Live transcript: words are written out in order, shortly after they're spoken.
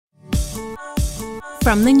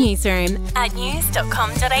From the newsroom at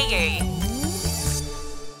news.com.au.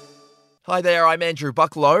 Hi there, I'm Andrew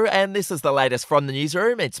Bucklow, and this is the latest from the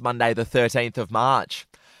newsroom. It's Monday the 13th of March.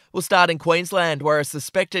 We'll start in Queensland, where a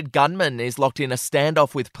suspected gunman is locked in a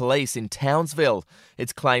standoff with police in Townsville.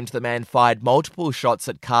 It's claimed the man fired multiple shots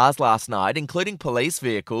at cars last night, including police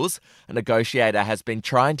vehicles. A negotiator has been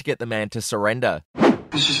trying to get the man to surrender.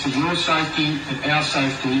 This is for your safety and our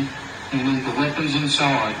safety. You leave the weapons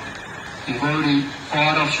inside. You've already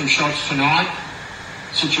fired off some shots tonight.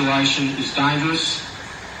 Situation is dangerous.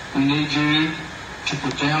 We need you to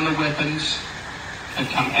put down the weapons and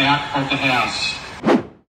come out of the house.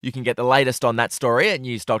 You can get the latest on that story at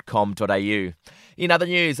news.com.au. In other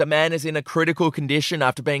news, a man is in a critical condition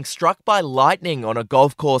after being struck by lightning on a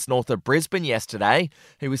golf course north of Brisbane yesterday.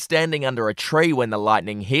 He was standing under a tree when the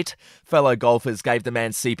lightning hit. Fellow golfers gave the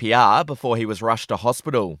man CPR before he was rushed to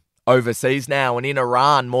hospital. Overseas now, and in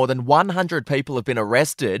Iran, more than 100 people have been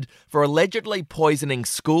arrested for allegedly poisoning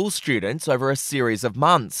school students over a series of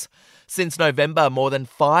months. Since November, more than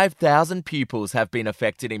 5,000 pupils have been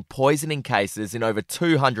affected in poisoning cases in over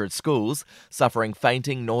 200 schools, suffering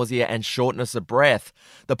fainting, nausea and shortness of breath.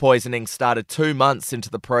 The poisoning started 2 months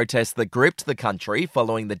into the protests that gripped the country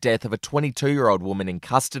following the death of a 22-year-old woman in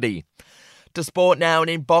custody. To sport now, and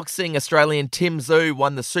in boxing, Australian Tim Tszyu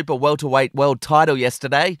won the super welterweight world title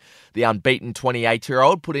yesterday. The unbeaten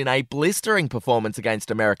 28-year-old put in a blistering performance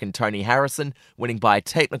against American Tony Harrison, winning by a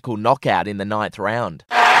technical knockout in the 9th round.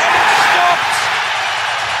 It's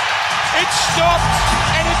stopped,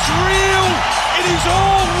 and it's real. It is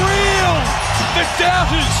all real. The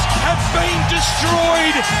doubters have been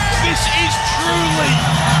destroyed. This is truly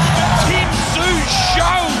the Tim Tszyu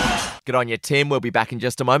Show. Good on you, Tim. We'll be back in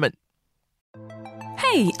just a moment.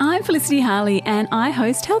 Hey, I'm Felicity Harley and I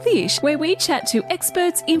host Healthyish, where we chat to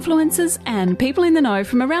experts, influencers and people in the know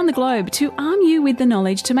from around the globe to arm you with the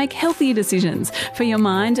knowledge to make healthier decisions for your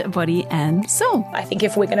mind, body and soul. I think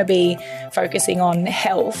if we're going to be focusing on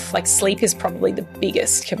health, like sleep is probably the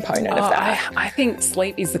biggest component of that. I think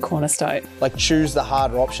sleep is the cornerstone. Like choose the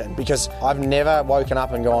harder option, because I've never woken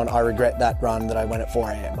up and gone, I regret that run that I went at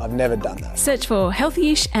 4 a.m. I've never done that. Search for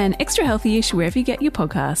Healthyish and Extra Healthyish wherever you get your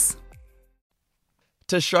podcasts.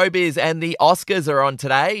 To showbiz, and the Oscars are on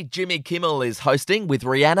today. Jimmy Kimmel is hosting with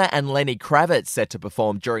Rihanna and Lenny Kravitz set to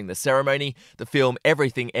perform during the ceremony. The film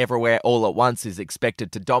Everything Everywhere All at Once is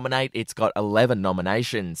expected to dominate. It's got 11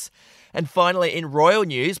 nominations. And finally, in royal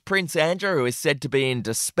news, Prince Andrew is said to be in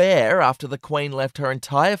despair after the Queen left her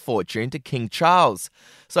entire fortune to King Charles.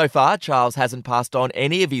 So far, Charles hasn't passed on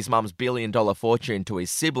any of his mum's billion-dollar fortune to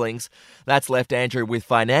his siblings. That's left Andrew with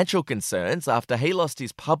financial concerns after he lost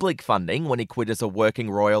his public funding when he quit as a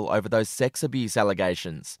working royal over those sex abuse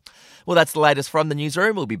allegations. Well, that's the latest from the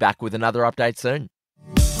newsroom. We'll be back with another update soon.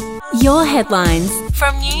 Your headlines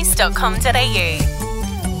from news.com.au.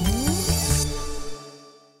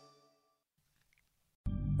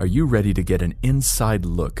 Are you ready to get an inside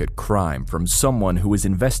look at crime from someone who has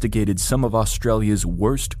investigated some of Australia's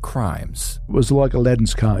worst crimes? It was like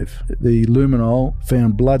Aladdin's Cave. The luminol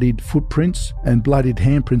found bloodied footprints and bloodied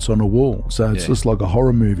handprints on a wall, so it's just like a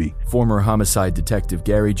horror movie. Former homicide detective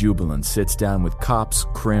Gary Jubilant sits down with cops,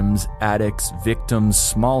 crims, addicts, victims,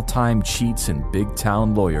 small-time cheats, and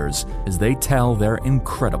big-town lawyers as they tell their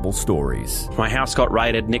incredible stories. My house got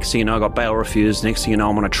raided. Next thing you know, I got bail refused. Next thing you know,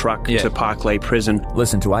 I'm on a truck to Parklea Prison.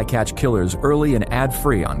 Listen to I Catch Killers early and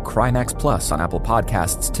ad-free on Crimex Plus on Apple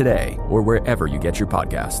Podcasts today or wherever you get your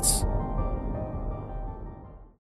podcasts.